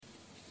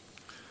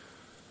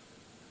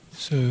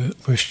So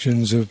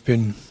questions have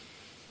been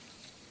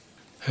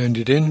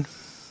handed in,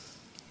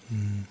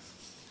 and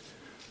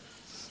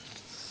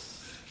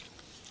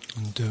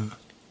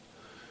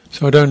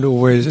so I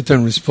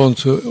don't respond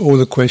to all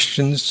the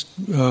questions.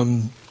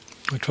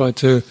 I try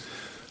to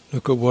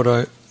look at what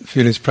I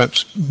feel is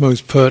perhaps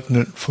most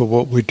pertinent for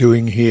what we're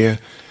doing here,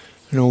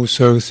 and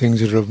also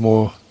things that are of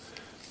more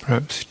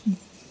perhaps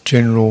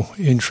general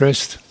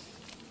interest,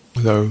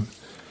 although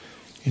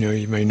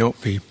you may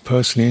not be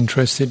personally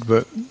interested,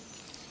 but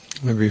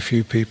maybe a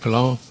few people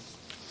are.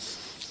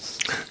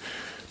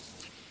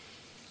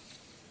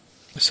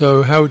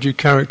 So how would you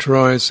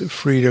characterise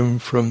freedom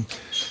from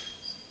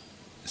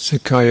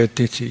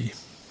sakkayaditthi?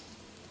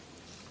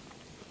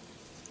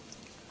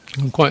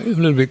 I'm quite a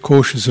little bit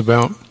cautious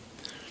about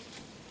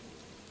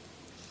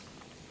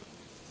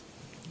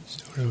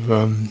sort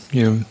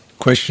of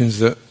questions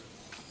that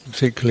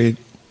particularly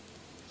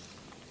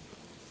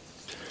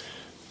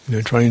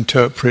try to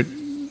interpret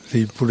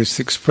the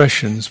Buddhist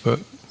expressions, but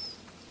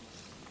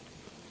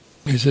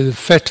these are the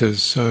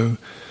fetters. So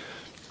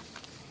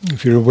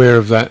if you're aware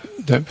of that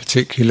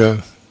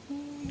particular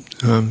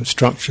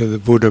structure, the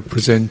Buddha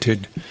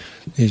presented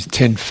these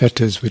 10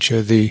 fetters, which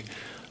are the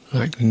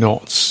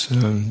knots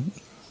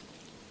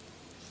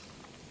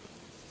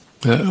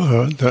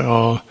that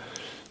are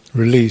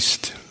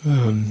released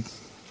in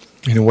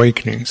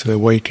awakening. So the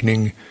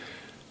awakening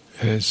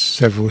has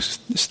several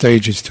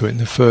stages to it.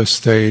 And the first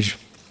stage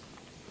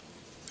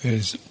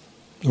is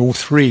all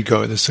three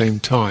go at the same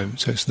time.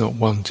 So it's not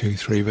 1, 2,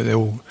 3, but they're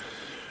all.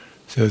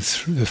 So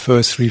the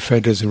first 3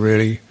 fetters are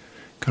really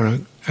kind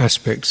of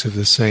aspects of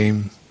the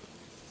same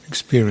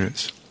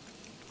experience.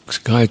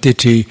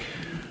 Sakkayaditthi,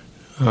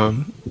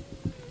 the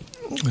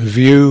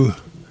view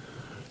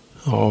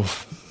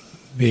of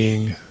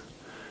being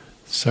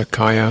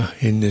sakkaya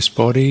in this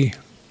body,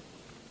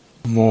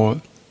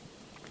 more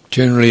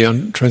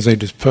generally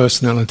translated as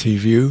personality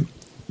view.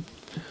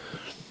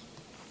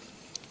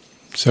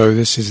 So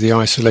this is the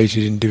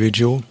isolated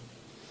individual,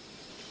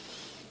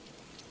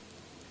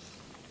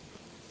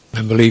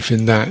 and belief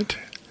in that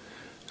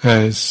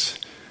as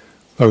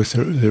both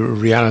the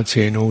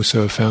reality and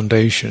also a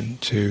foundation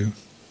to,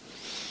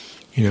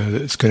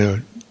 that's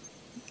going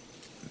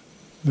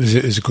to,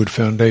 is a good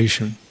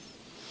foundation.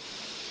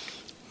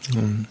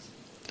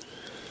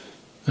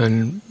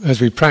 And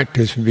as we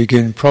practice, we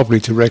begin probably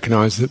to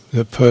recognize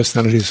that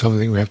personality is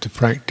something we have to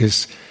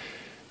practice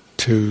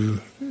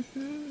to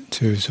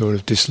sort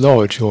of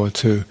dislodge or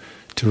to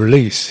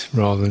release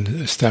rather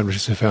than establish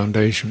as a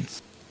foundation.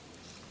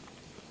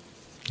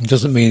 It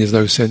doesn't mean there's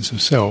no sense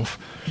of self.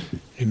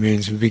 It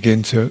means we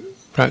begin to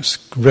perhaps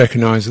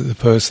recognize that the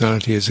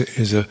personality is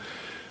a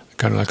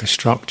kind of like a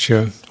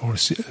structure or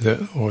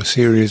a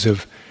series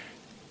of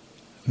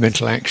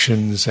mental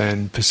actions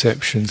and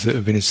perceptions that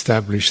have been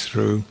established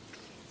through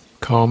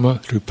karma,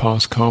 through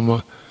past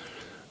karma,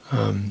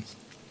 and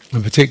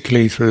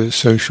particularly through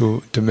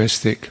social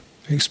domestic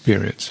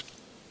experience.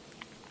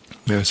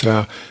 So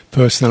our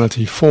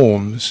personality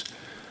forms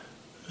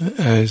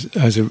as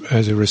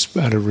a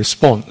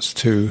response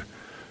to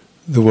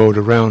the world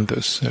around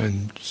us,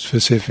 and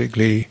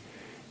specifically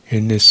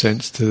in this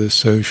sense to the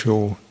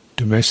social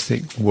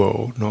domestic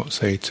world, not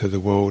say to the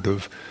world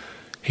of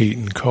heat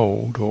and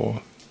cold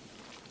or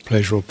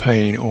pleasure or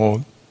pain,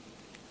 or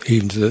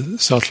even to the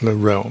subtler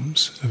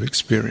realms of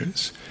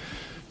experience.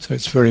 So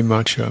it's very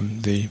much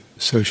the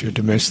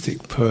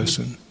socio-domestic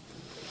person.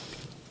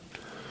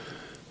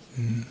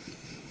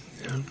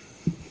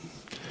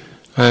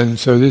 And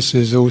so this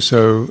is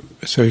also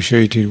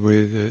associated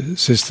with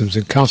systems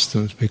and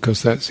customs,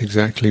 because that's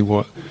exactly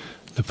what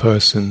the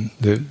person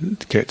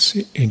that gets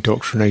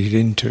indoctrinated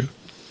into.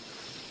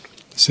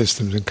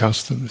 Systems and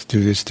customs,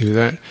 do this, do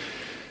that.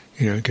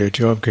 Get a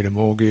job, get a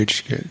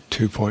mortgage, get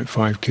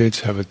 2.5 kids,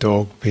 have a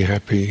dog, be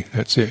happy,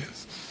 that's it.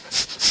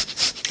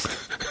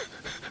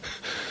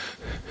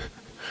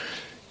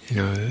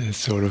 This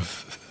sort of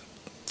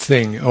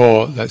thing.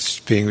 Or that's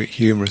being a bit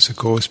humorous, of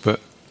course,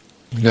 but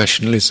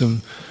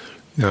nationalism,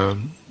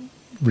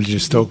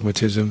 religious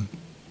dogmatism,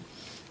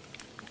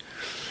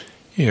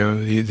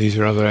 these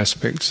are other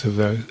aspects of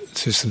those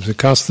systems and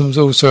customs.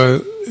 Also,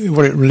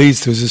 what it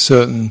leads to is a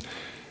certain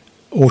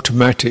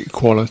automatic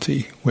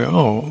quality where,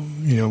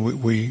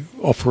 we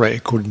operate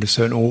according to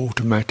certain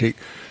automatic,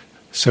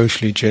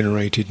 socially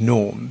generated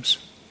norms.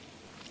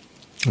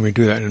 And we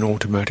do that in an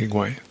automatic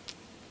way.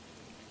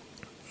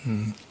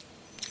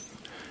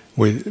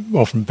 With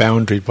often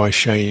bounded by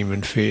shame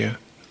and fear.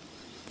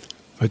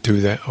 If I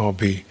do that, I'll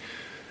be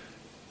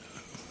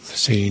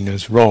seen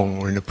as wrong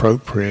or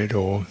inappropriate,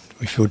 or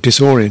we feel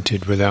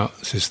disoriented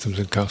without systems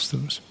and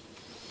customs.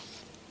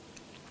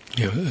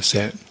 A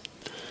set.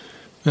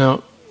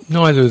 Now,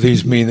 neither of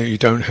these mean that you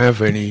don't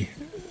have any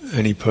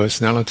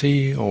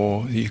personality,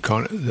 or that you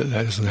can't.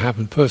 That doesn't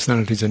happen.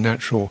 Personality is a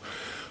natural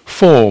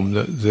form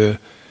that the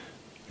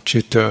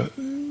citta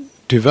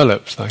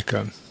develops, like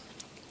a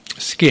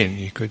skin,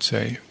 you could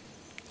say,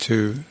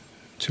 to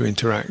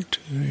interact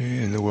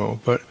in the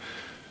world.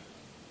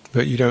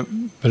 But you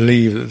don't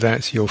believe that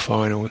that's your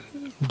final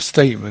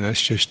statement.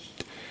 That's just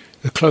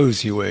the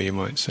clothes you wear, you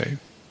might say.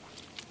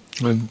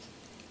 And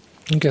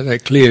get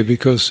that clear,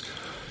 because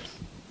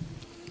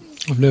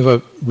I've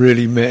never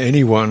really met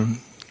anyone,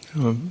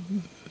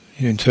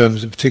 in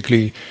terms of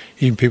particularly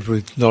even people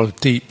with a lot of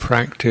deep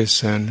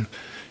practice and,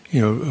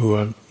 who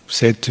are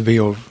said to be,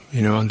 or,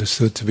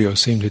 understood to be, or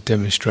seem to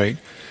demonstrate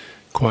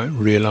quite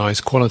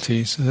realized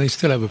qualities, and they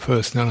still have a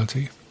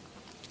personality.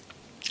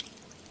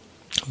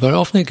 But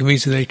often it can be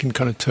that they can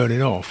kind of turn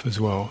it off as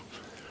well.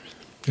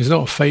 It's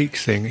not a fake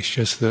thing, it's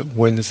just that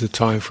when there's the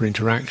time for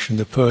interaction,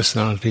 the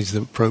personality is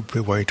the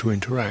appropriate way to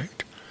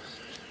interact.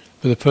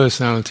 But the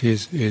personality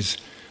is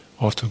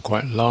often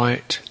quite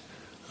light,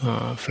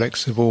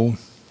 flexible,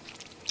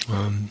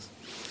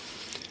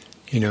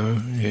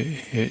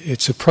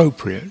 it's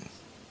appropriate.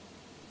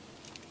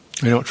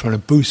 You're not trying to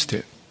boost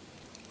it,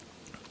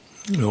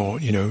 or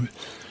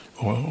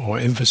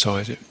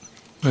emphasize it.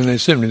 And then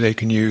certainly they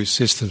can use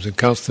systems and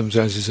customs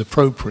as is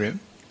appropriate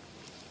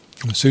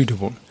and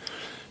suitable,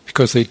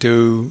 because they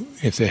do,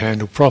 if they're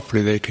handled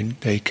properly,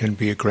 they can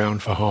be a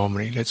ground for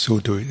harmony. Let's all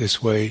do it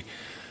this way,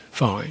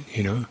 fine,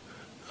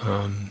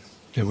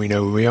 Then we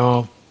know where we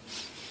are.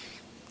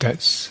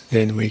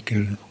 Then we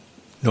can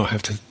not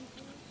have to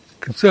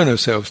concern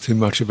ourselves too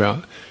much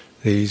about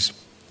these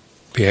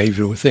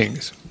behavioural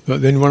things.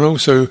 But then one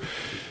also,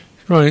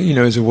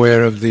 is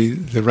aware of the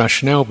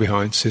rationale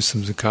behind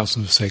systems and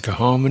customs for the sake of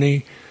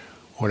harmony,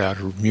 or out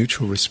of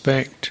mutual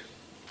respect,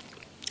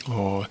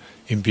 or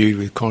imbued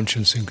with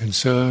conscience and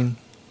concern.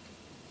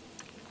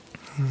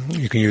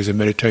 You can use a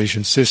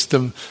meditation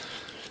system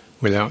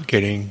without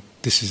getting,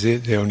 this is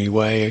it, the only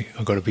way,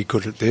 I've got to be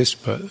good at this,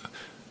 but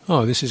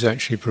this is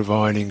actually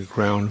providing a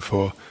ground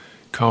for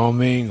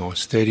calming or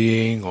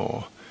steadying,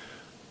 or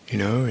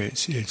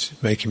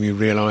it's making me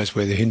realise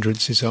where the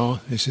hindrances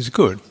are. This is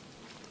good,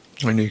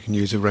 and you can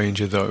use a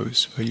range of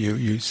those. But you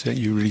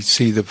really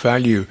see the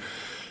value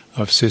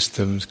of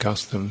systems,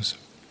 customs,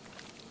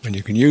 and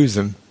you can use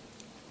them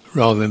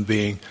rather than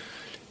being,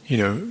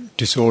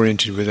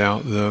 disoriented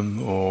without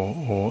them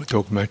or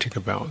dogmatic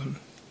about them.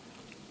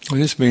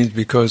 And this means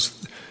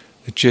because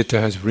the citta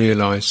has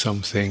realised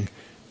something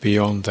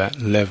beyond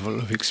that level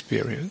of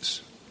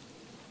experience,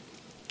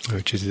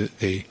 which is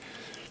the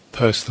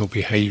personal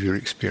behaviour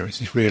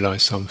experience. It's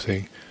realised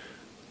something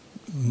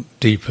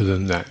deeper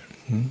than that.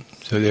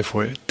 So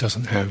therefore it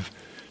doesn't have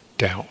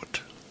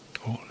doubt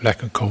or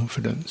lack of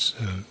confidence.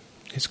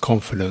 It's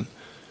confident.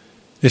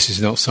 This is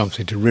not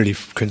something to really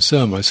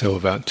concern myself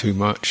about too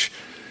much,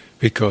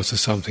 because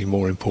there's something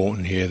more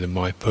important here than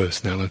my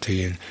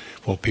personality and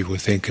what people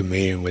think of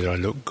me and whether I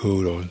look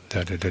good or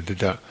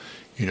da-da-da-da-da,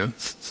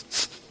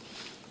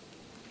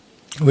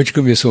 which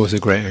can be a source of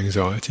great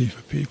anxiety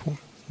for people.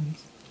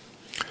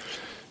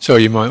 So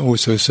you might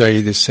also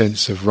say this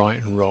sense of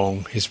right and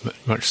wrong is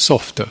much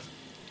softer.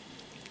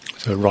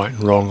 So right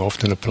and wrong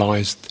often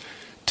applies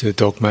to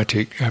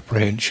dogmatic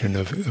apprehension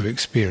of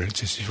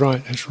experience. This is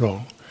right, that's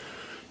wrong.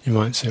 You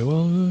might say,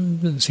 well,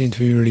 it doesn't seem to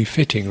be really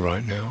fitting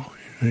right now,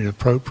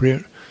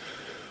 inappropriate.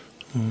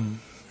 But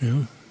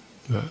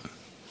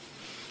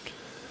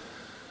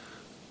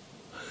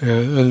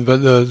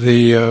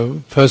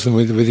the person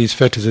with these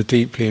fetters are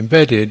deeply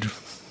embedded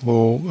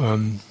will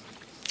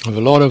have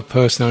a lot of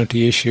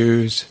personality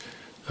issues,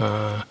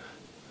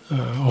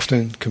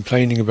 often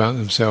complaining about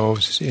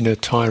themselves, in a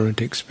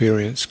tyrant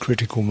experience,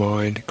 critical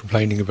mind,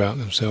 complaining about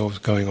themselves,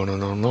 going on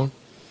and on and on,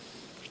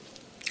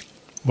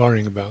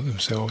 worrying about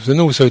themselves, and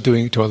also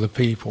doing it to other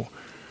people.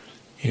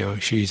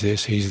 She's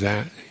this, he's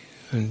that,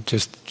 and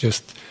just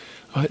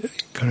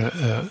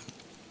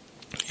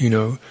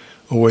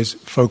always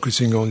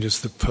focusing on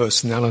just the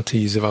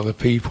personalities of other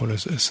people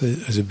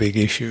as a big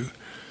issue.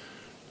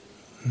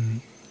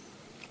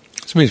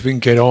 This means we can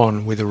get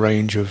on with a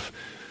range of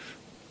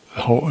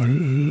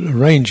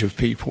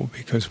people,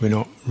 because we're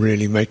not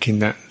really making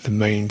that the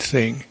main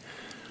thing.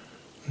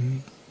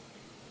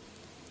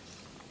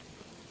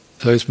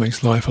 So this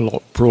makes life a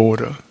lot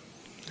broader,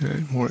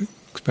 more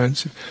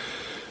expansive.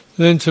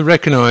 Then to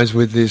recognise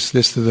with this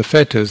list of the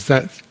fetters,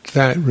 that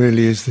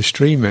really is the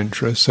stream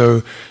enterer.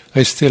 So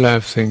they still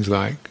have things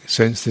like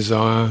sense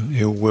desire,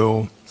 ill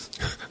will,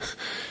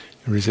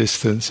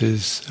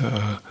 resistances,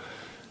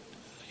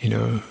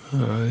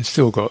 it's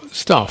still got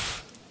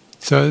stuff.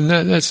 So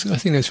I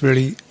think that's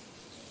really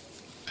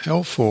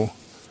helpful.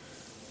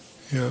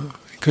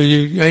 Because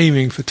you're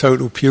aiming for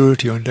total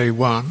purity on day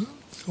one,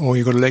 or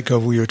you've got to let go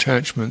of all your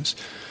attachments.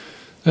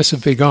 That's a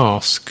big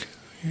ask.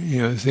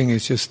 The thing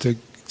is just to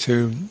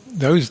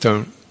those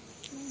don't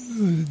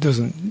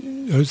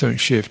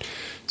shift.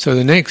 So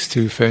the next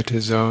two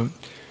fetters are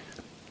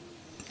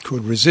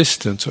called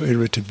resistance or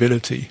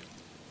irritability,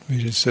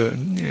 which is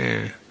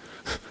certain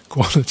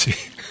quality.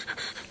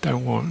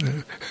 Don't want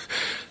it.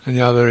 And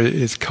the other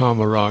is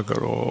karma raga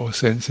or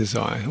sense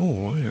desire.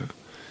 You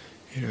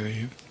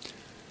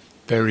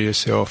bury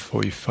yourself,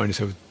 or you find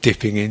yourself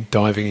diving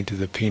into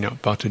the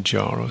peanut butter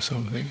jar or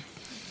something,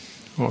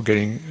 or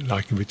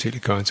liking particular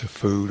kinds of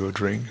food or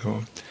drink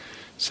or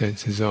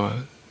sense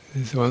desire.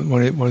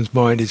 One's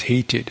mind is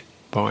heated.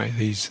 by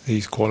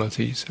these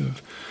qualities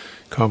of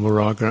karma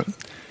raga,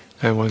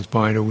 and one's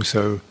mind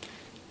also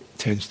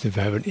tends to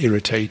have an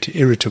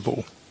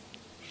irritable.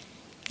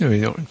 I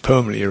mean, not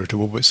permanently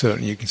irritable, but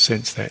certainly you can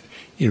sense that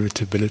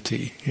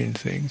irritability in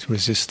things,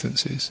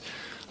 resistances,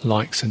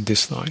 likes and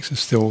dislikes are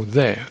still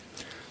there.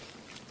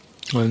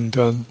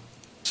 And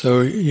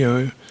so,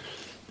 even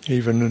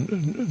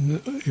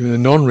the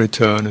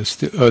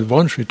non-returner,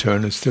 once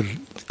returner, has still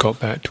got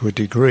that to a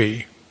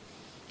degree,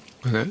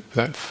 and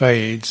that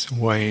fades,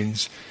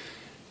 wanes,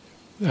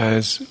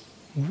 as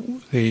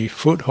the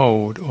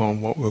foothold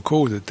on what we'll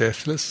call the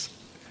deathless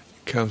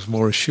becomes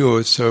more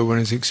assured. So one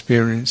is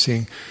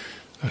experiencing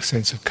a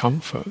sense of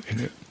comfort in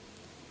it.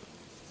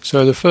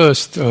 So the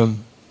first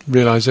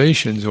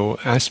realizations or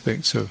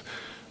aspects of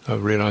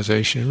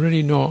realization are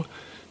really not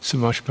so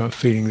much about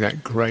feeling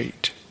that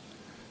great,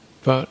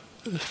 but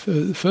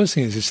the first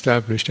thing that's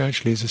established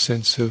actually is a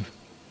sense of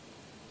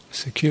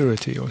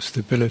security or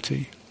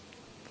stability,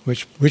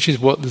 which is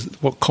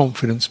what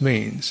confidence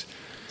means,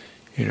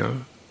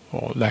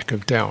 or lack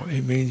of doubt.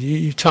 It means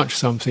you touch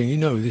something,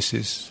 this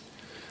is,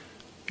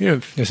 you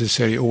don't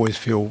necessarily always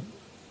feel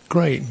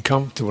great and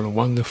comfortable and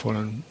wonderful,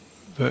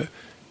 but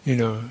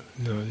no,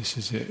 this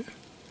is it.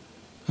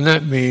 And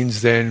that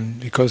means then,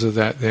 because of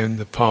that, then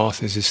the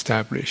path is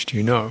established,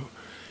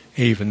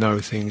 even though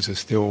things are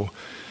still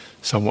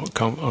somewhat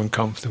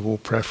uncomfortable,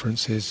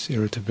 preferences,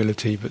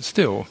 irritability, but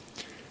still,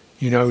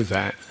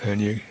 that,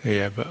 and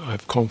but I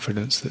have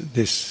confidence that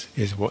this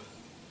is what,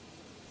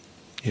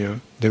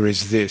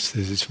 there's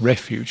this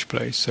refuge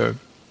place. So,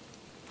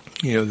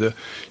 the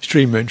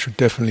stream entrant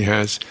definitely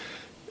has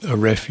a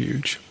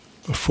refuge,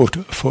 a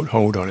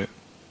foothold on it.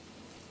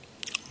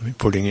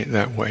 Putting it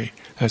that way,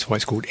 that's why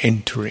it's called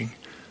entering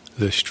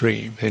the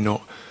stream. They're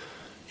not,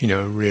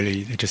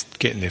 really, they're just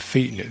getting their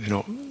feet in it. They're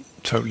not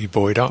totally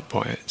buoyed up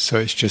by it. So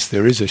it's just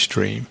there is a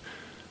stream.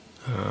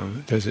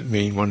 Doesn't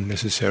mean one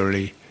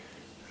necessarily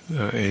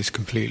is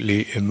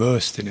completely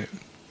immersed in it.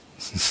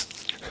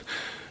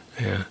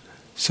 Yeah.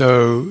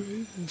 So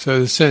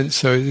the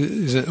sense, it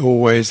isn't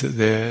always that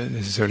they're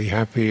necessarily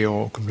happy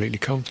or completely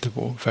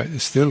comfortable. In fact,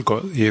 they've still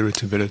got the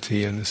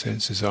irritability, and the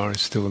senses are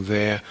still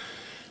there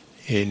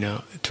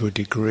to a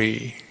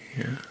degree.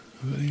 Yeah.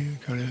 You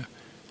kind of,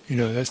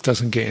 that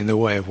doesn't get in the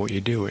way of what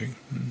you're doing.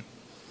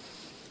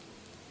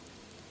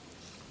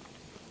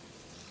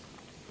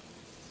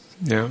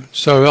 Yeah.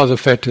 So other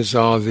fetters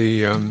are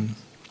the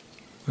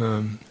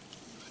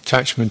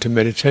attachment to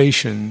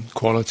meditation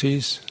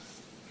qualities.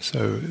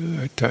 So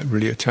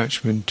really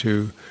attachment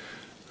to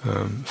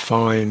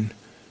fine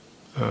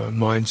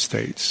mind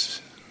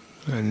states,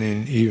 and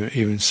then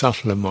even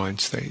subtler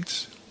mind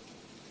states,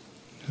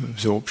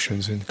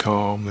 absorptions in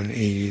calm and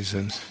ease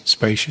and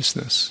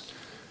spaciousness.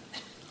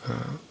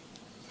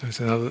 There's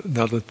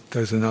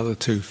another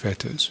two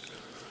fetters,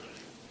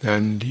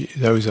 and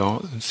those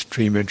aren't. The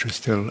stream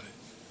interest still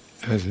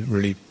hasn't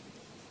really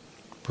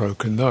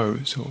broken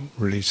those or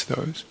released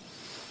those.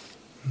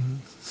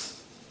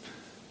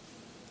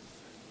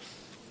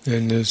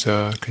 Then there's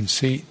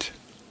conceit,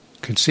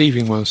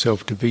 conceiving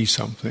oneself to be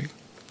something,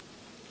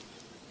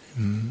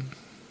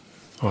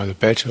 either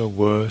better,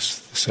 worse,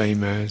 the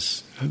same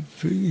as,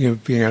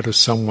 being able to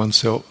sum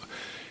oneself.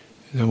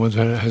 No one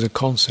has a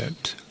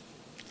concept,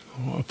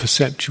 or a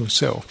perceptual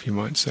self, you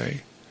might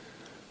say.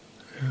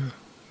 Yeah.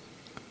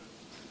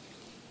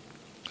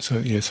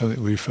 So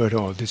something we refer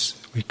to.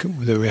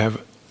 We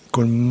have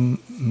called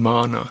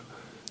mana,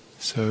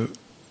 so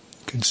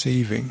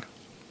conceiving.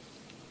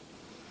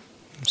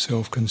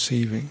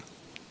 Self-conceiving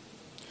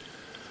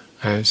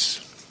as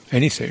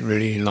anything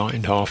really,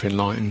 enlightened, half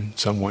enlightened,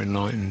 somewhat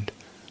enlightened,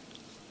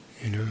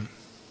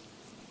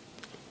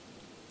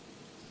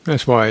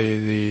 That's why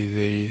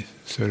the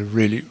sort of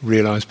really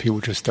realised people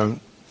just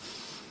don't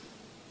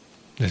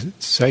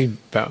say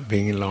about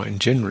being enlightened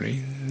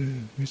generally.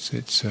 It's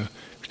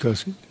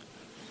because it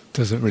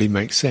doesn't really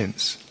make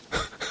sense.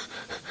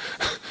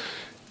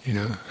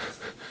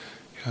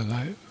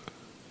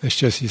 It's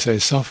just, you say,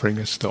 suffering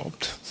has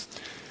stopped.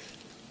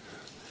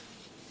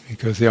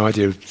 Because the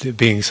idea of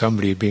being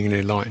somebody, being an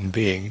enlightened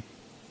being,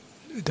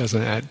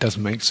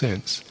 doesn't make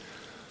sense.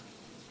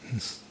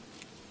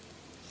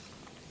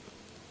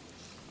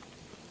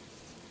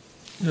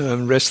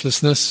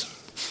 Restlessness,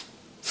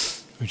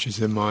 which is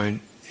the mind,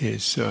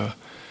 is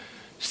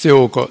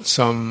still got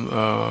some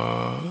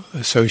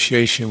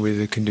association with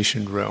the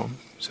conditioned realm.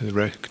 So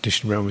the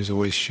conditioned realm is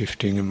always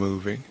shifting and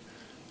moving.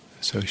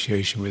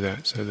 Association with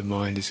that. So the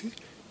mind is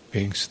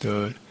being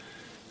stirred.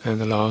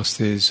 And the last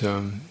is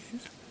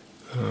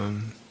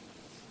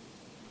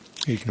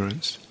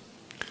ignorance,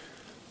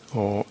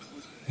 or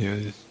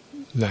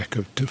lack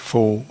of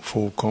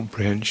full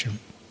comprehension.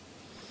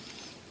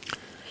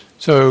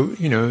 So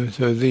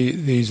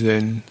these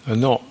then are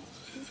not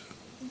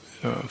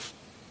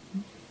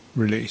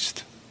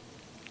released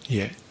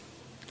yet.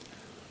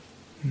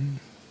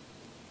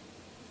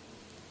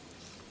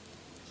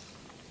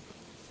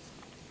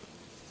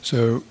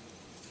 So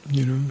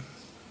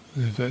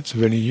if that's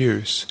of any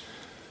use.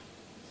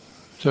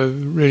 So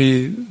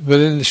really, but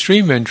then the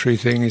stream entry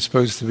thing is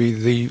supposed to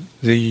be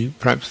the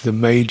perhaps the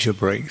major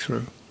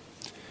breakthrough.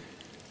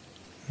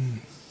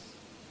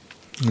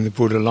 And the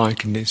Buddha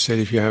likened it, said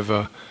if you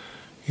have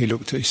he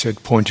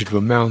said pointed to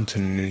a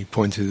mountain and he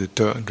pointed the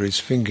dirt under his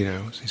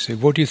fingernails. He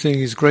said, what do you think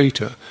is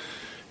greater,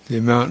 the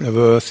amount of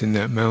earth in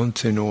that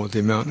mountain or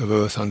the amount of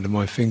earth under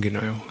my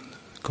fingernail?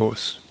 Of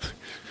course,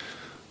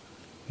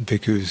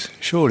 bhikkhus,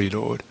 surely,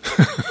 Lord.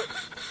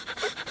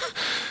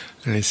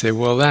 And he said,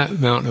 well, that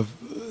amount of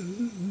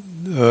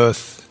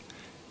earth,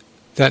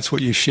 that's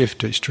what you shift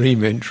to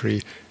stream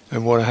entry,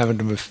 and what I have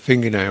under my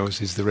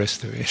fingernails is the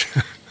rest of it.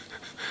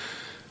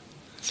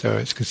 So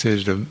it's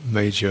considered a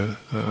major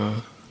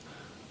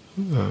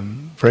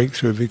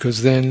breakthrough,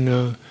 because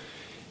then,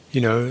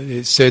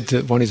 it's said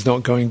that one is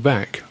not going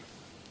back.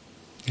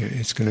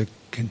 It's going to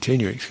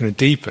continue, it's going to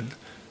deepen.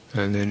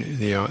 And then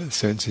the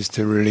sense is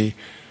to really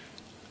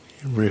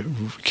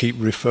keep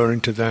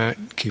referring to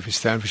that, keep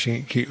establishing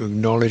it, keep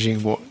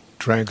acknowledging what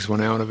drags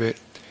one out of it,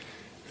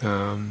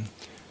 and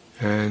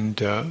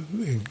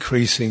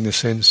increasing the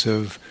sense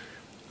of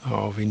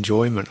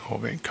enjoyment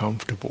of it,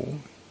 comfortable,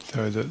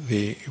 so that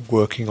the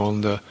working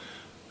on the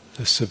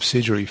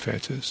subsidiary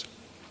fetters.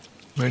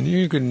 And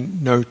you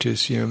can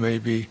notice,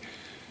 maybe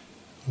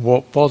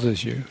what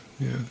bothers you.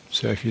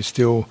 So if you're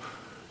still,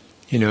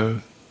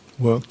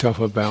 worked up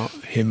about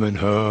him and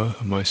her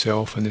and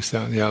myself and this,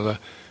 that and the other,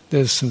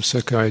 there's some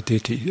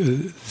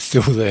sakkayaditthi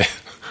still there.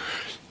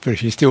 But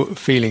if you're still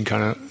feeling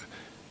kind of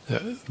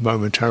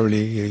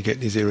momentarily you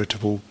get these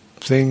irritable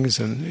things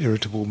and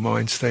irritable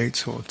mind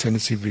states or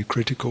tendency to be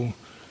critical,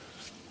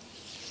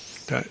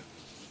 then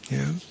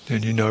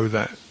you know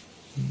that.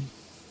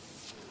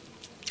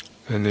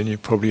 And then your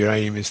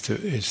aim is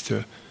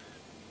to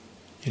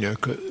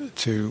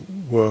to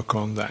work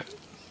on that.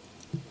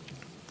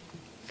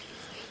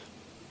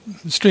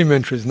 Stream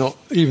entry is not,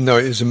 even though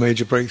it is a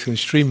major breakthrough,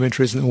 stream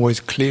entry isn't always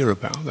clear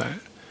about that.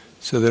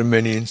 So there are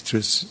many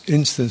instances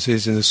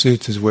in the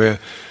suttas where,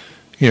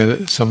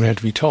 that someone had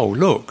to be told,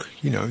 look,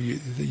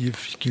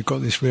 you've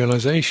got this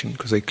realization,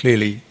 because they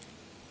clearly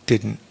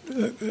didn't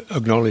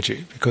acknowledge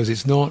it, because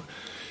it's not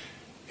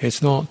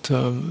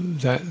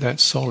that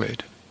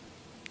solid.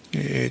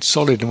 It's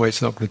solid in a way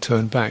it's not going to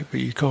turn back, but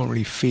you can't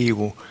really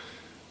feel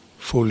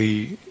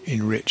fully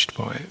enriched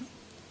by it.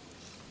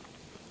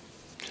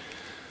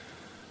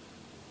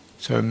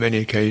 So on many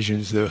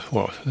occasions, there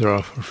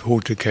are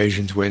reported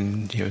occasions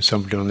when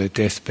somebody on their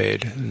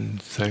deathbed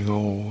and saying,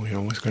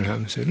 what's going to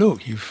happen? Say,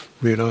 look, you've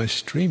realised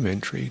stream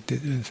entry.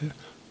 Say,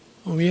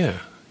 oh yeah,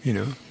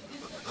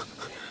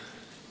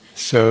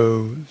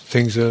 So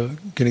things are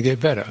going to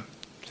get better.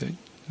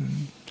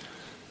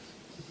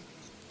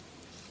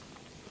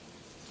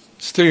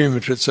 Stream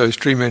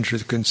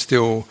entries can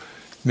still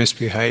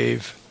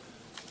misbehave,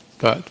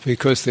 but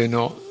because they're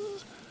not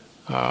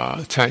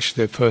attached to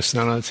their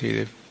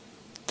personality,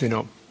 they're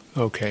not,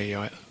 okay,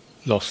 I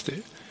lost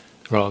it.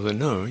 Rather,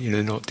 no,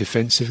 they're not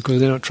defensive,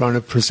 because they're not trying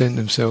to present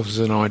themselves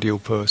as an ideal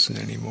person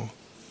anymore,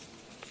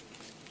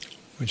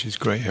 which is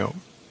great help.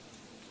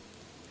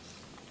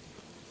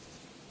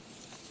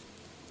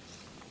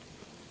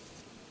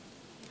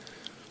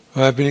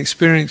 I have been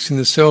experiencing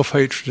the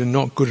self-hatred and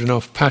not good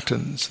enough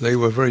patterns. They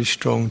were very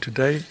strong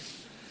today.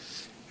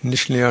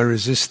 Initially I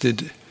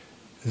resisted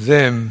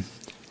them,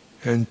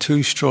 and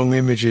two strong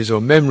images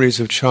or memories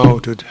of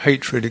childhood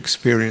hatred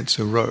experience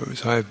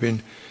arose. I have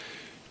been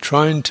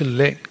trying to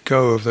let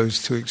go of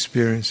those two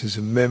experiences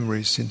and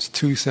memories since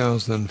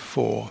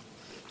 2004,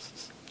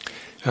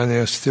 and they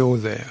are still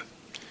there,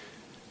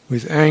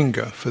 with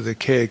anger for the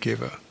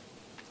caregiver.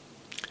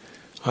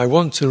 I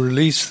want to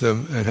release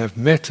them and have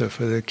metta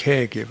for the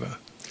caregiver.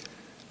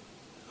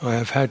 I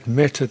have had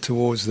metta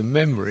towards the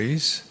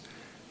memories,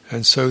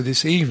 and so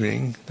this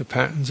evening the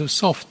patterns have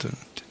softened.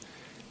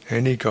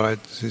 Any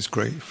guidance is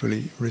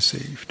gratefully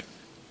received.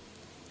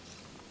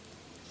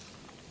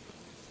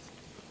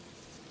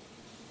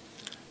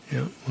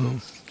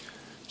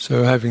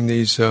 So having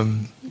these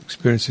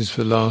experiences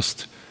for the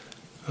last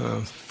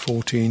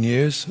 14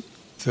 years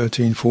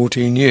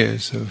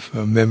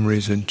of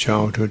memories and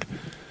childhood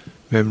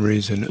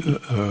memories and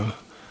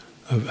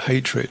of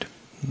hatred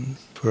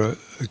for a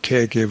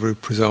caregiver who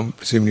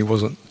presumably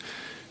wasn't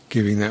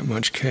giving that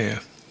much care.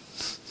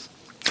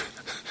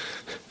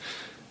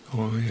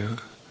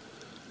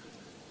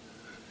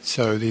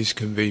 So these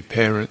can be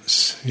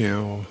parents,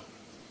 or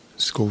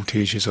school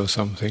teachers or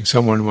something.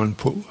 Someone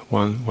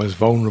one was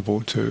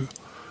vulnerable to,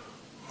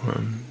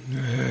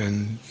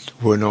 and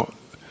were not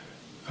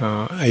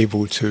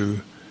able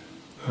to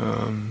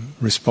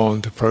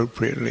respond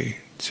appropriately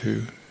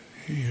to,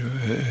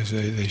 as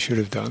they should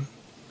have done.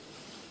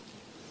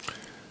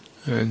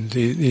 And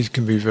these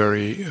can be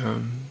very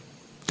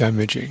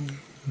damaging.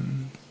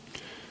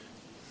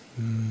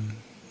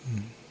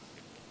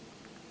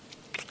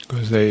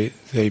 Because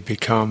they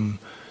become,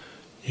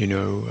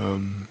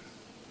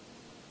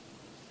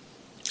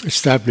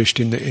 established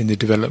in the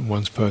development of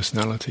one's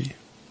personality.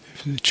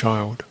 If the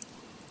child,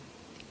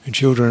 and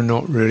children are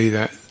not really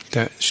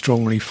that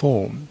strongly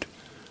formed.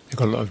 they've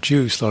got a lot of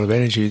juice, a lot of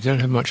energy. They don't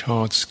have much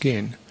hard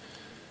skin,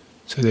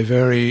 so they're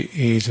very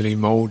easily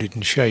moulded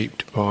and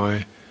shaped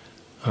by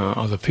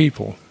other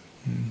people,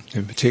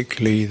 and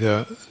particularly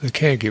the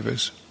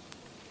caregivers.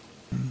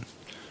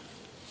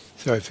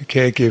 So if the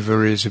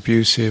caregiver is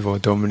abusive or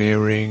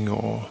domineering,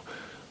 or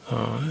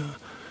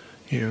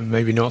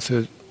maybe not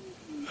so,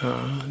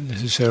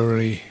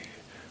 necessarily,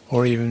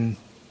 or even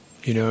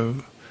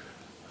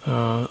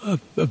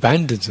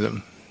abandons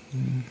them,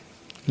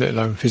 let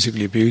alone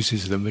physically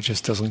abuses them, but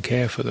just doesn't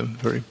care for them,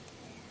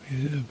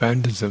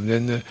 abandons them,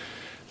 then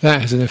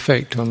that has an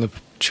effect on the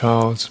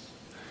child's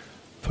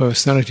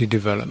personality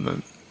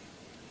development.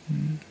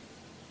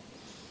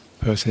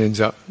 Person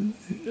ends up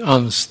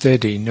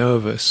unsteady,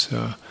 nervous,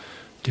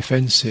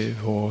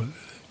 defensive, or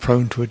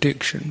prone to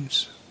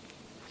addictions,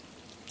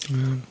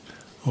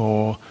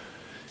 or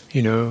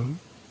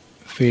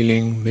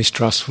feeling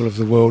mistrustful of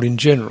the world in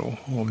general,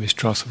 or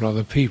mistrustful of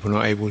other people,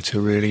 not able to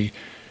really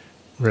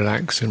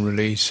relax and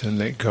release and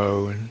let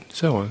go, and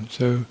so on.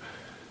 So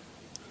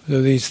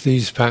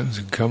these patterns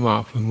can come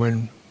up, and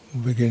when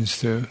it begins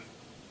to,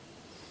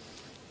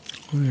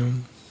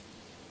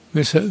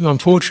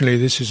 unfortunately,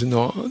 this is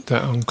not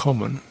that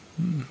uncommon.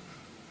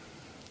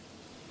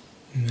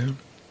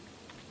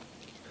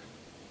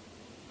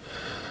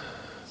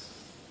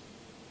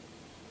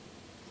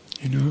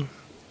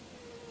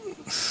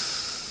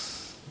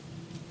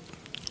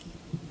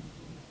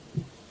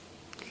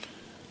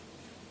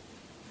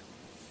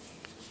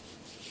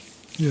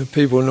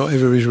 People, not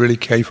everybody's really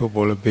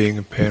capable of being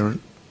a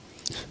parent.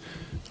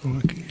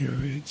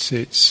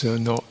 It's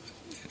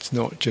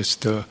not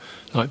just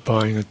like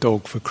buying a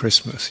dog for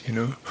Christmas,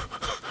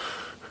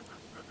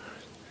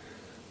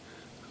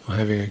 or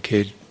having a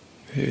kid.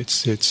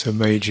 It's a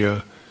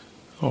major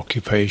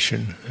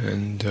occupation,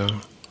 and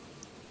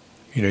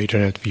you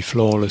don't have to be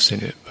flawless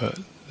in it, but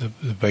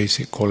the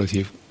basic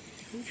quality of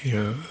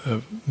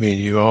mean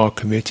you are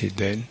committed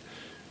then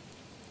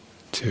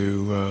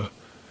to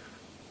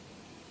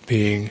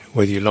being,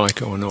 whether you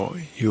like it or not,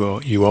 you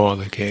are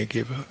the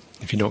caregiver.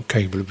 If you're not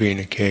capable of being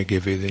a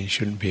caregiver, then you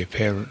shouldn't be a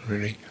parent,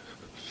 really.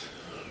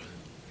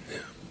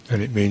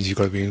 And it means you've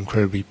got to be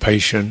incredibly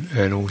patient,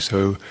 and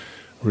also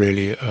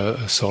really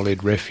a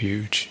solid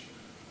refuge.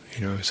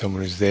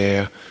 Someone who's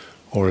there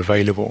or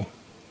available,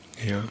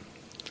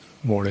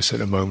 more or less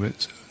at a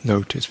moment's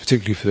notice,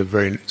 particularly for the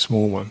very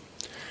small one.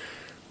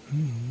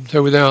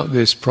 So without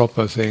this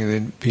proper thing,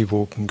 then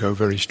people can go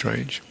very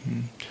strange,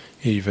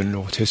 even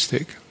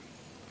autistic,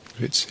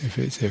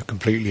 if they're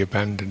completely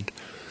abandoned.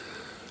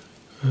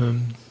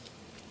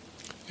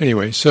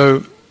 Anyway,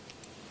 so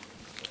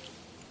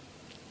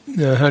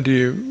now how do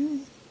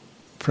you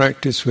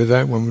practice with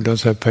that when one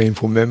does have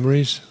painful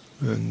memories?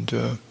 And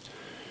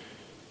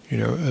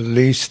at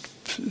least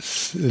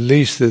it's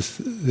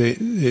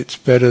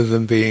better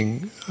than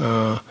being,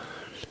 at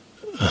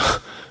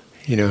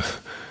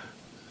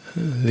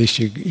least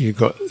you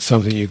got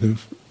something you can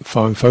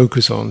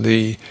focus on.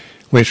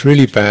 When it's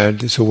really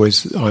bad, it's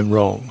always I'm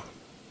wrong.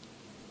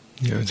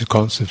 It's a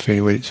constant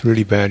feeling. When it's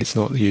really bad, it's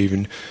not that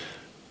you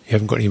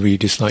haven't got anybody you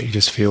dislike. You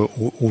just feel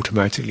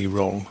automatically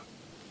wrong.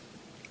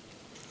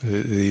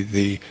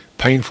 The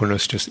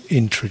painfulness just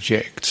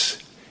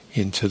introjects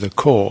into the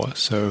core.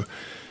 So,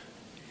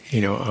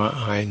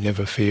 I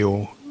never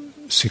feel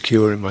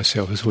secure in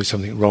myself. There's always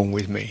something wrong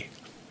with me.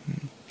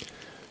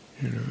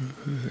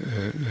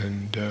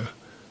 And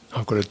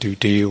I've got to do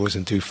deals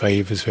and do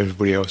favours for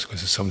everybody else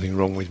because there's something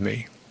wrong with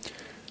me.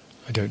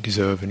 I don't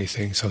deserve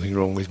anything, something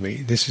wrong with me.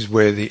 This is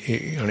where it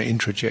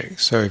introjects.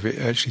 So if it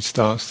actually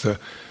starts to,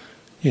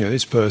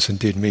 this person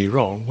did me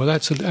wrong, well,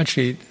 that's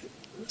actually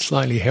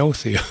slightly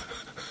healthier.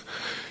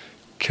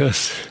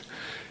 Because,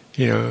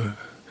 you're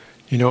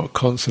not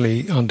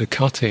constantly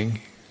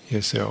undercutting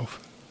yourself.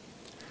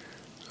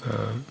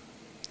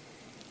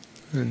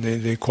 And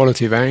the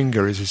quality of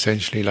anger is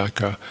essentially like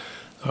a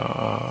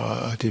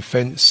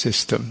defense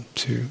system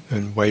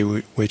and way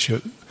which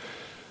a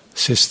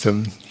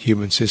system,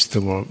 human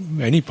system, or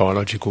any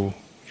biological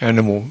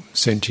animal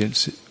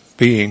sentient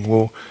being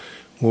will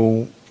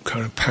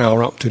kind of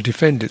power up to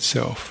defend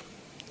itself.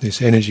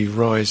 This energy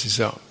rises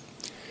up.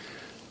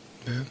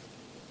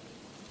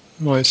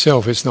 By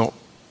itself, it's not,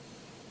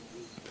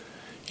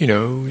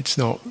 it's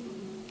not,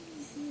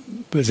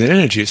 but as an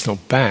energy, it's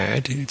not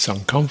bad. It's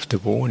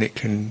uncomfortable, and it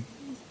can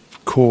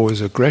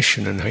cause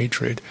aggression and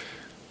hatred,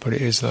 but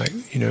it is like,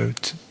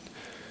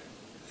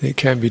 it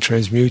can be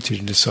transmuted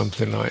into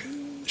something like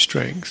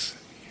strength.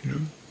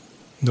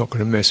 Not going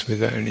to mess with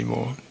that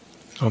anymore.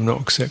 I'm not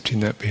accepting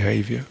that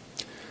behaviour.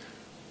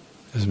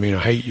 Doesn't mean I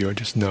hate you. I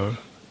just know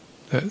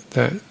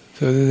that.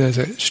 So there's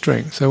that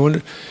strength. So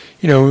when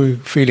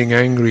feeling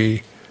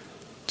angry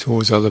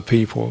towards other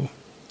people,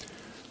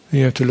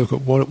 you have to look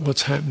at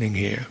what's happening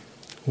here.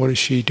 What is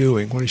she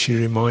doing? What is she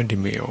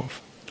reminding me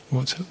of?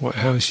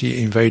 How is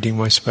she invading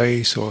my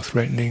space or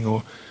threatening?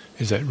 Or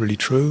is that really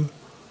true?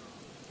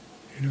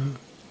 And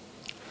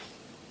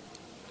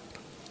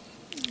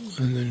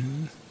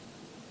then,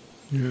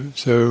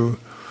 so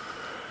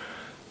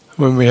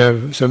when we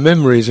have, so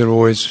memories are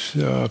always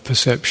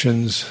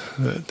perceptions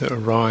that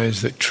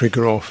arise, that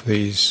trigger off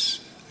these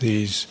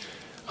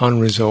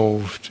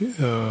unresolved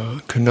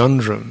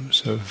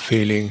conundrums of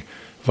feeling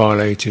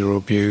violated or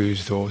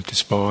abused or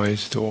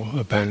despised or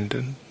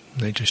abandoned.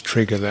 And they just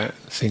trigger that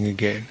thing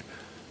again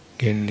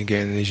and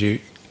again. And as you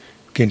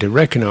begin to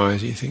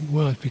recognise it, you think,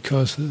 well, it's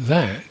because of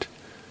that.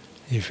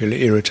 You feel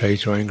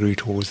irritated or angry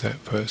towards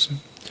that person.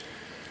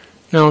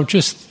 Now, it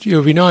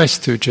would be nice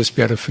to just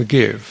be able to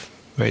forgive,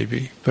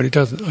 maybe, but it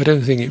doesn't. I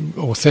don't think it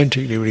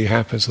authentically really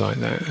happens like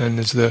that. And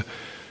as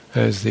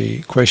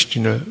the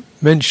questioner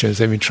mentions,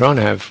 they've been trying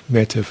to have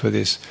metta for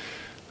this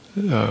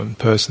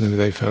person who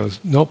they felt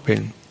has not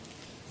been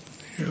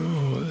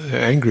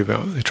they're angry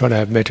about. They try to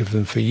have metta for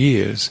them for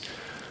years,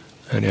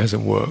 and it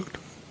hasn't worked.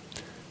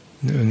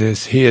 And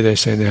here they're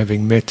saying they're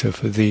having metta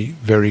for the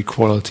very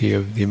quality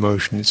of the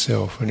emotion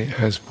itself, and it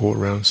has brought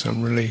around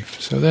some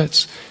relief. So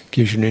that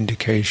gives you an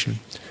indication.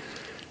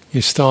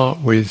 You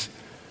start with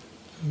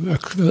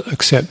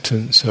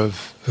acceptance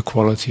of the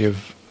quality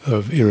of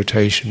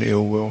irritation,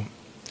 ill will.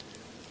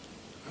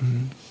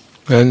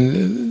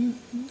 And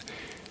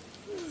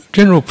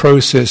general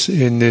process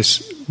in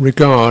this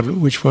regard,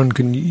 which one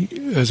can,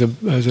 as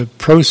a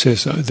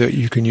process that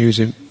you can use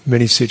in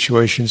many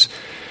situations,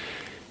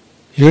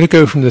 you've got to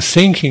go from the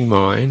thinking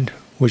mind,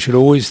 which would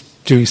always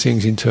do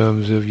things in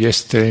terms of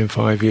yesterday and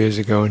 5 years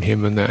ago and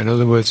him and that. In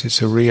other words,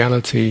 it's a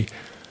reality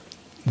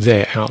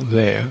out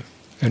there,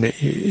 and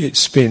it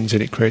spins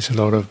and it creates a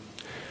lot of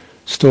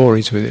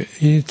stories with it.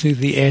 You need to do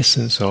the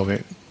essence of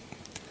it.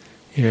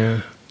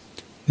 Yeah,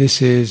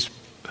 this is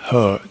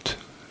hurt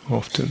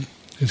often.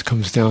 It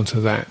comes down to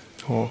that.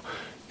 Or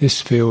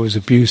this feels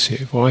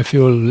abusive, or I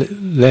feel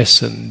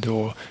lessened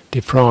or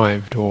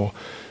deprived or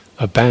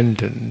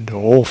abandoned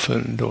or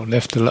orphaned or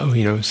left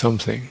alone,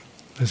 something.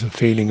 There's a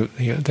feeling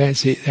of,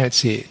 that's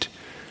it.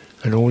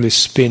 And all this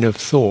spin of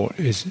thought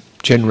is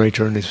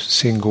generated on this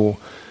single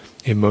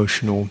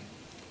emotional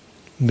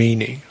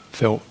meaning,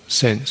 felt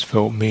sense,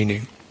 felt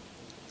meaning.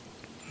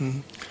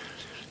 And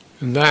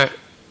that,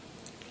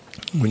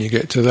 when you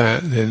get to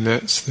that, then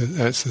that's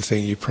the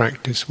thing you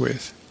practice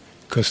with.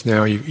 Because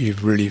now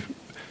you've really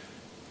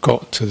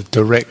got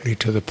directly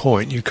to the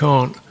point. You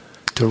can't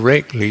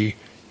directly,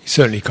 you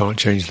certainly can't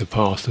change the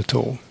past at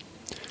all.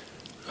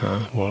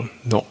 Well,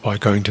 not by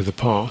going to the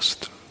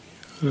past.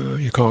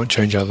 You can't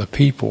change other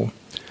people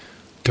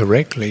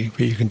directly,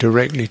 but you can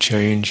directly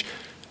change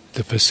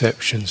the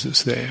perceptions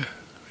that's there,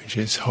 which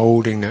is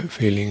holding that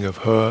feeling of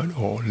hurt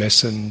or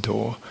lessened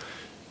or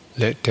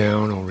let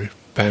down or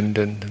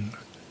abandoned. And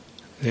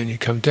then you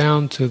come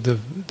down to the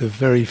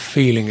very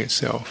feeling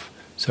itself.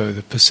 So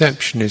the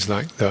perception is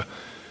like the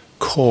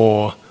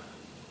core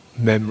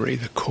memory,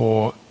 the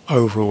core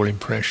overall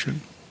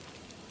impression.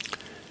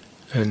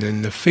 And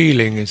then the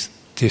feeling is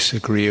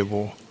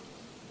disagreeable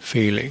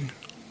feeling.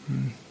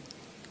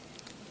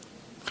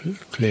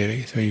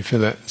 Clearly. So you feel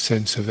that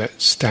sense of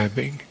that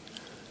stabbing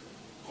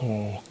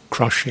or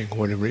crushing,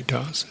 whatever it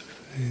does.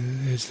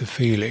 It's the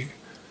feeling.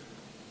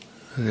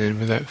 And then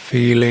with that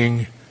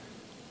feeling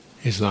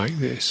is like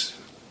this.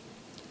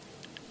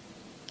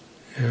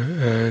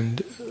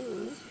 And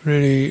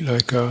really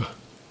like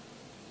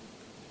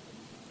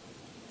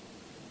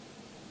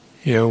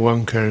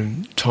one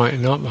can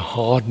tighten up,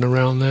 harden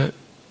around that.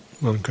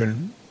 One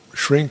can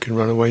shrink and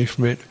run away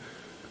from it,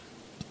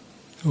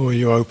 or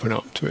you open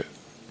up to it.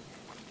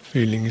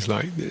 Feeling is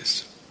like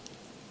this.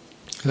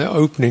 That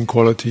opening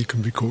quality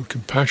can be called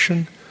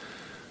compassion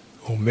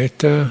or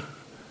metta,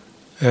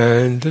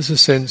 and there's a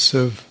sense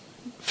of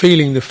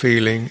feeling the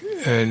feeling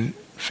and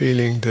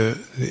feeling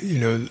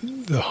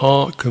the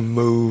heart can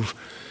move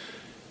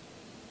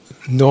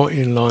not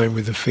in line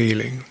with the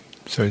feeling.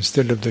 So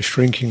instead of the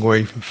shrinking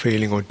away from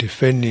feeling or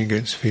defending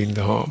against feeling,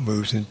 the heart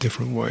moves in a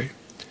different way,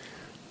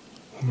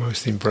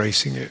 almost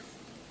embracing it.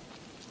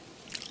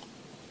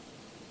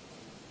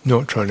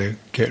 Not trying to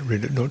get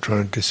rid of it, not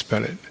trying to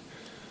dispel it.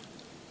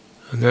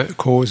 And that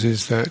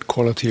causes that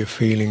quality of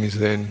feeling is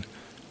then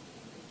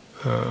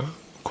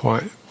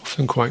quite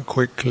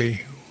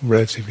quickly,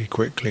 relatively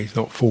quickly, it's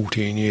not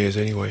 14 years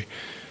anyway,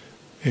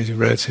 it's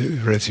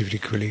relatively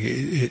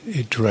quickly,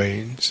 it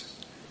drains.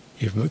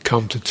 You've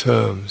come to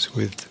terms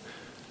with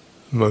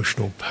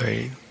emotional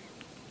pain.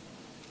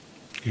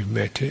 You've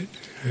met it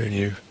and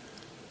you've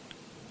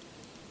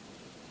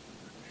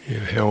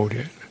held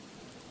it.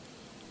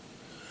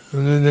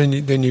 And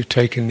then you've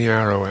taken the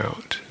arrow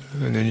out,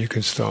 and then you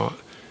can start,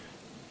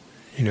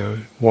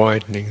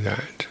 widening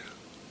that.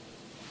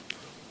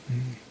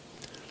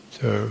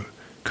 So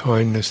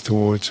kindness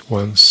towards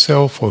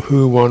oneself or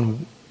who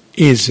one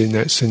is in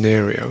that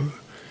scenario.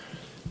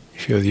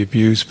 If you're the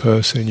abused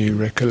person, you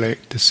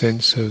recollect the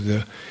sense of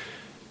the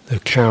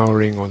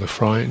cowering or the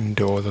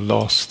frightened or the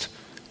lost,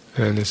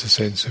 and there's a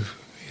sense of,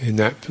 in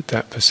that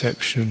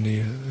perception,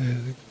 the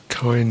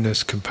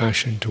kindness,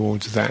 compassion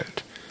towards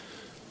that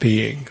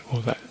being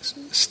or that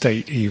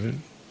state,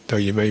 even though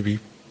you may be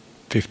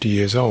 50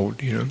 years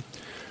old,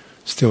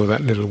 still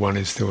that little one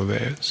is still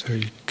there.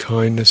 So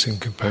kindness and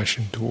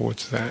compassion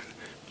towards that,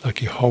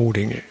 like you're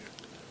holding it,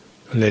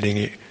 and letting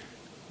it,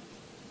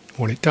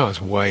 what it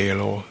does,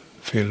 wail or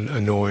feel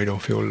annoyed or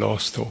feel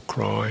lost or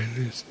cry.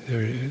 And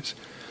there it is.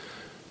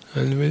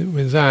 And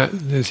with that,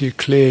 as you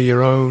clear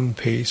your own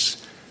peace,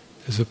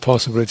 there's a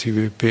possibility to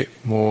be a bit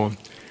more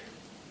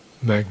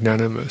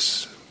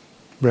magnanimous,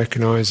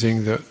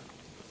 recognizing that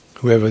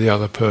whoever the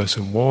other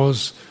person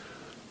was,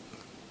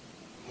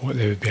 what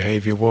their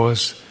behavior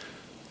was,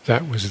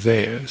 that was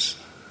theirs,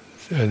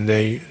 and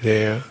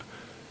they've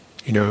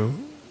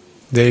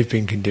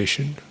been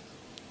conditioned,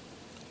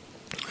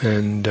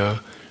 and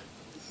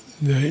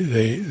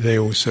they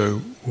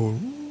also will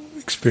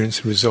experience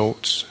the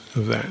results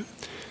of that.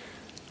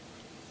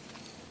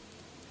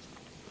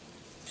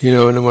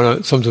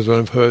 And sometimes when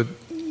I've heard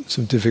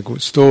some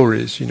difficult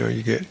stories,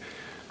 you get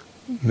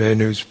men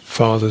whose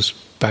fathers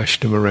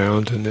bashed them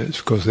around, and it's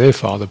because their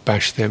father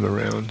bashed them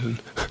around, and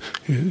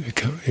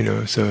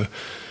so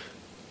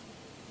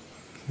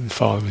the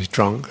father was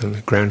drunk and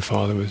the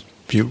grandfather was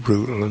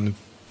brutal, and the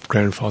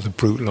grandfather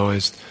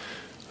brutalized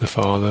the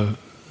father,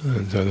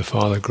 and so the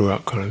father grew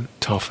up kind of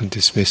tough and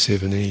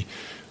dismissive, and he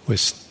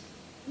was,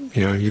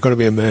 you've got to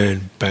be a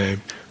man,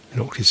 bam,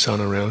 knocked his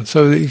son around.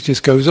 So it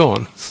just goes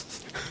on.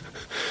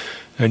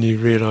 And you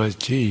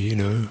realise,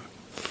 you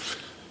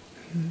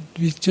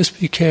just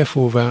be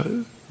careful about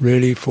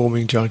really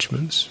forming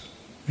judgments.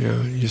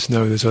 You just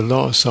know there's a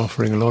lot of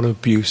suffering, a lot of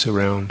abuse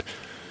around,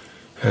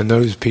 and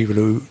those people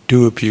who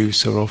do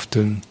abuse are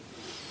often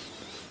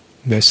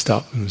messed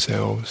up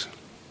themselves.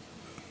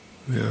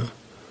 I'm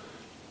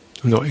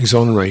not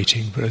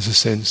exonerating, but there's a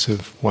sense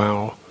of,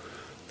 wow,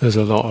 there's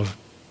a lot of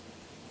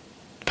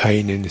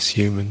pain in this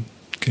human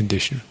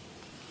condition.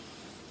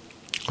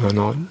 And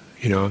I'm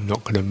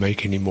not going to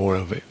make any more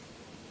of it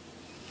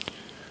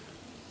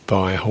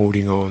by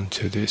holding on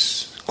to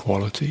this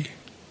quality.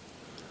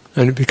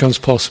 And it becomes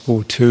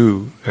possible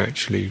to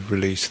actually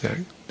release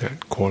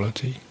that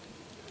quality,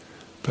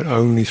 but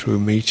only through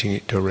meeting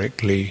it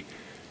directly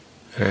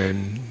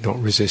and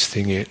not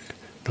resisting it,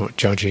 not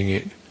judging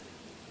it,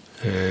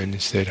 and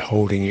instead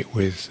holding it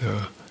with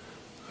a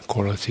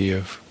quality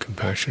of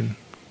compassion.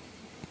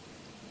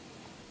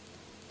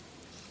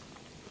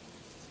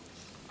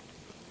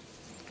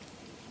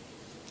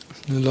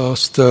 The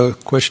last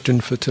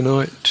question for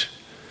tonight.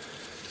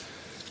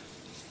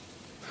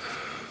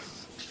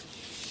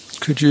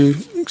 Could you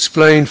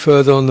explain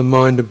further on the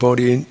mind and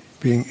body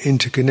being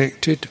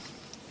interconnected?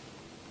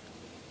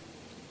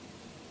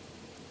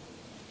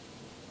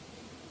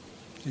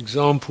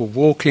 Example,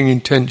 walking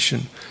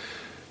intention.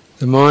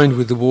 The mind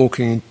with the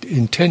walking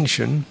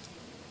intention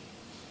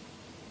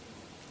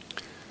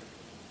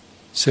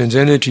sends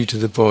energy to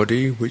the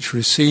body, which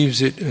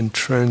receives it and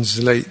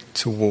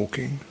translates to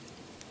walking.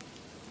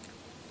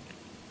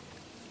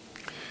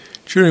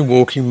 During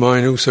walking,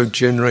 mind also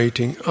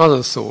generating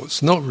other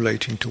thoughts not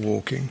relating to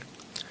walking.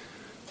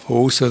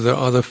 Also, there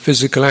are other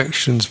physical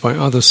actions by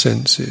other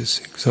senses,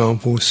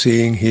 example,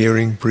 seeing,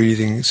 hearing,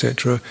 breathing,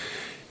 etc.,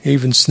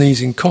 even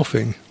sneezing,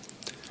 coughing.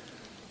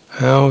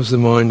 How is the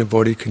mind and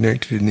body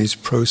connected in this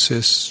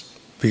process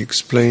be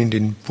explained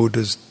in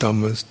Buddha's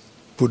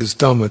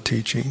Dhamma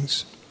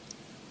teachings?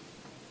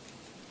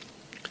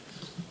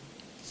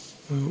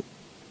 Well,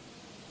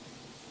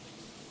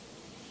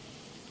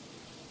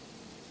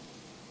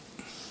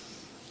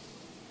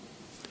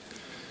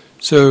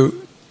 so,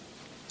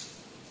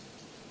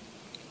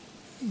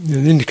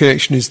 the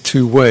interconnection is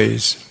two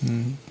ways.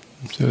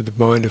 So the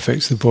mind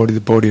affects the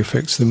body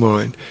affects the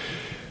mind.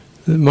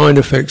 The mind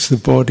affects the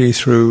body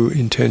through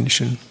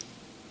intention.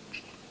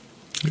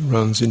 It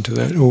runs into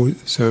that.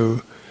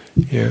 Also,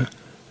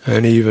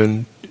 and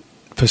even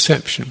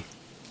perception.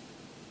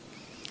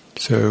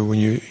 So when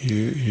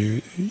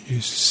you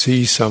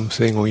see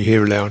something or you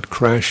hear a loud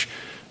crash,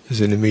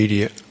 there's an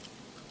immediate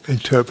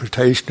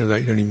interpretation of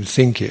that. You don't even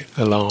think it.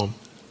 Alarm.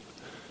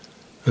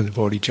 And the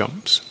body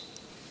jumps.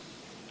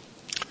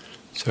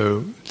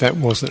 So that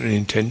wasn't an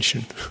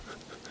intention.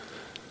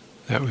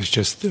 That was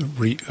just a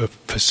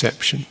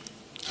perception,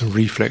 a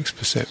reflex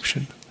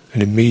perception,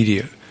 an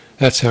immediate.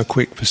 That's how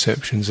quick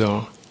perceptions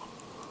are.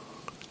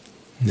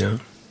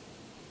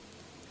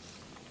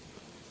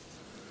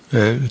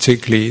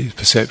 Particularly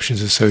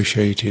perceptions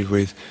associated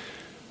with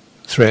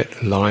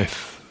threat,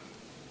 life,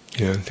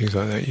 things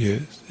like that.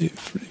 You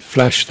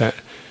flash that,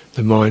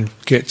 the mind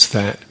gets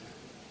that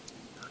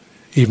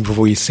even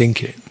before you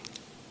think it.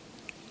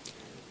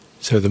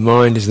 So the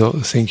mind is not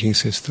the thinking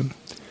system.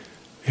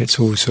 It's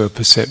also a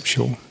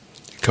perceptual.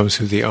 It comes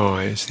through the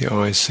eyes. The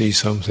eyes see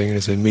something and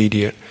there's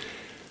immediate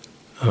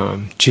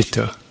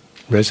chitta,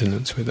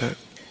 resonance with that.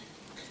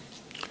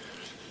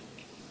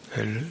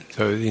 And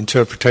so the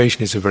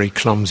interpretation is a very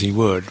clumsy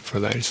word for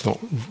that.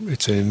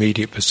 It's an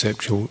immediate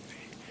perceptual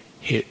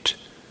hit,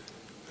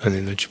 and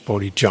then the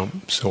body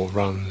jumps or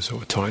runs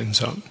or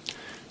tightens up.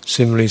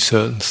 Similarly,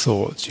 certain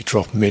thoughts, you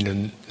drop them in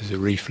and there's a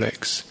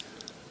reflex.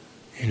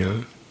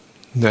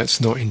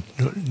 That's not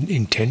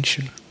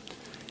intention.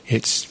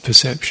 It's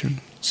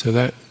perception. So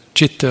that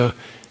citta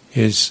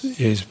is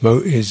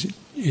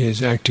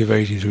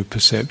activated through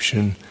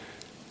perception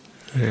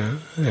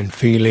and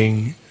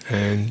feeling,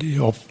 and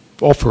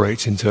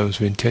operates in terms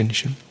of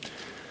intention.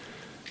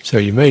 So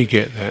you may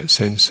get that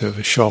sense of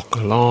a shock,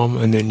 alarm,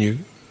 and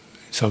then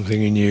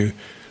something in you,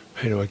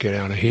 how do I get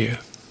out of here?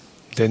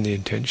 Then the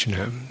intention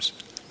happens.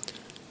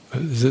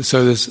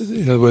 So there's,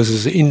 in other words,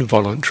 there's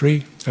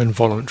involuntary and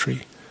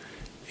voluntary.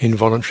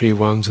 Involuntary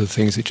ones are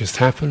things that just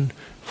happen.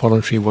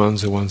 Voluntary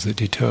ones are ones that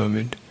are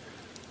determined.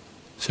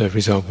 So, for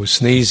example,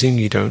 sneezing,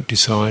 you don't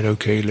decide,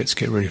 okay, let's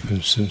get ready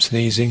for some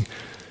sneezing.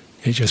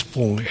 It just,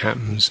 boom, it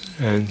happens.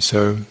 And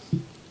so,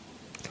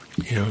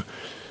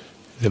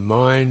 the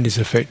mind is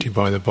affected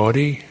by the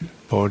body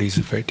is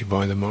affected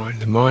by the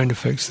mind. The mind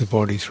affects the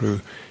body through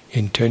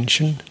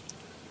intention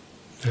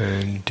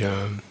and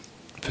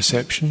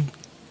perception.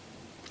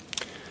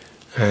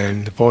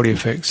 And the body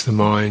affects the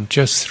mind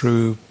just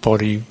through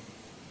body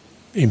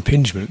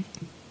impingement.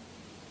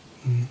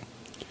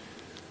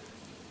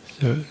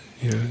 So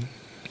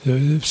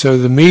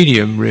the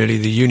medium, really,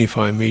 the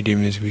unifying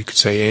medium is, we could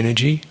say,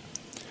 energy.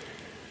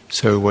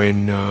 So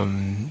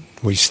when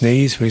we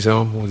sneeze, for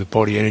example, the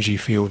body energy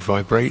field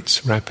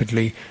vibrates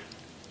rapidly.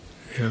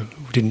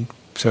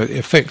 So it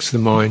affects the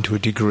mind to a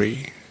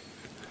degree.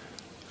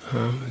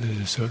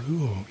 There's a sort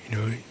of,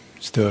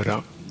 stirred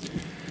up.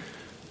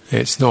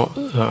 It's not,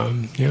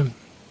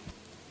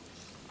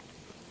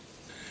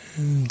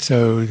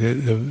 So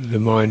the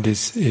mind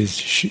is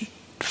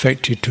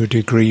affected to a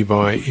degree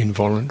by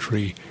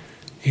involuntary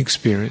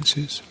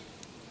experiences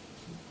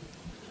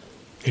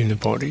in the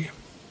body.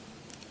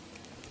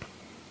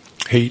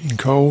 Heat and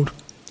cold.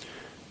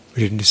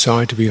 We didn't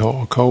decide to be hot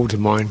or cold. The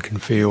mind can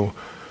feel,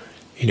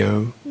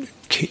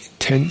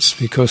 tense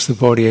because the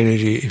body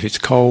energy. If it's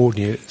cold,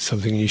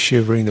 something you're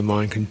shivering, the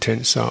mind can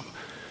tense up.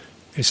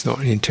 It's not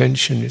an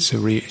intention. It's a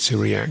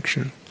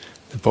reaction.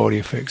 The body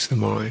affects the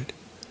mind.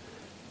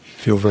 You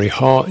feel very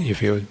hot. You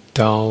feel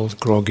dull,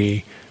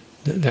 groggy.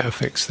 That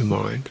affects the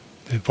mind.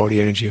 The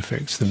body energy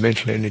affects the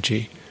mental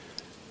energy.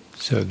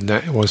 So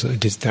that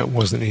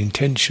wasn't an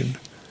intention.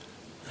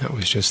 That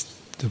was just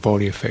the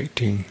body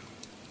affecting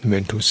the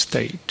mental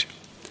state.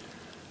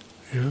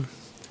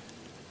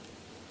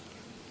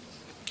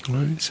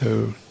 Right.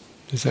 So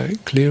is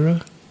that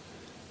clearer?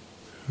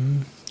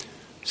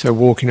 So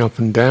walking up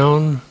and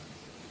down,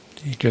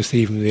 just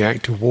even the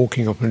act of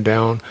walking up and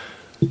down,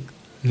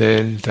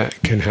 then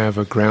that can have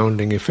a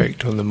grounding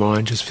effect on the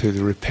mind just through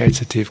the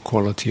repetitive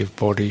quality of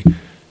body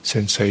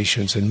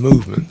sensations and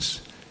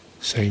movements.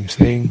 Same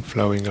thing,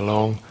 flowing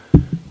along,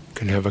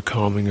 can have a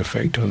calming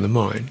effect on the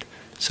mind.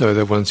 So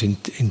the one's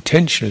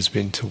intention has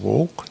been to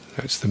walk,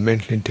 that's the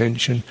mental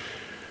intention.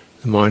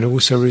 The mind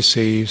also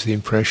receives the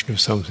impression of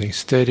something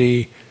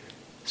steady,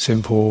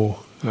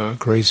 simple,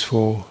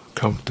 graceful,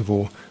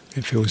 comfortable.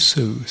 It feels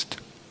soothed.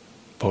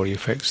 Body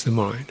affects the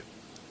mind.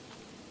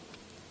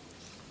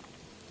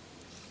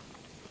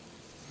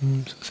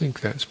 I think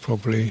that's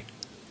probably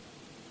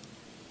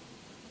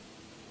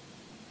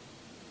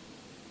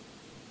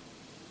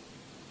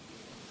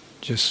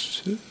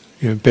just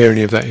bear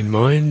any of that in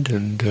mind,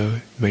 and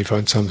you may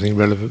find something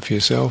relevant for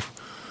yourself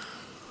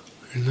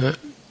in that.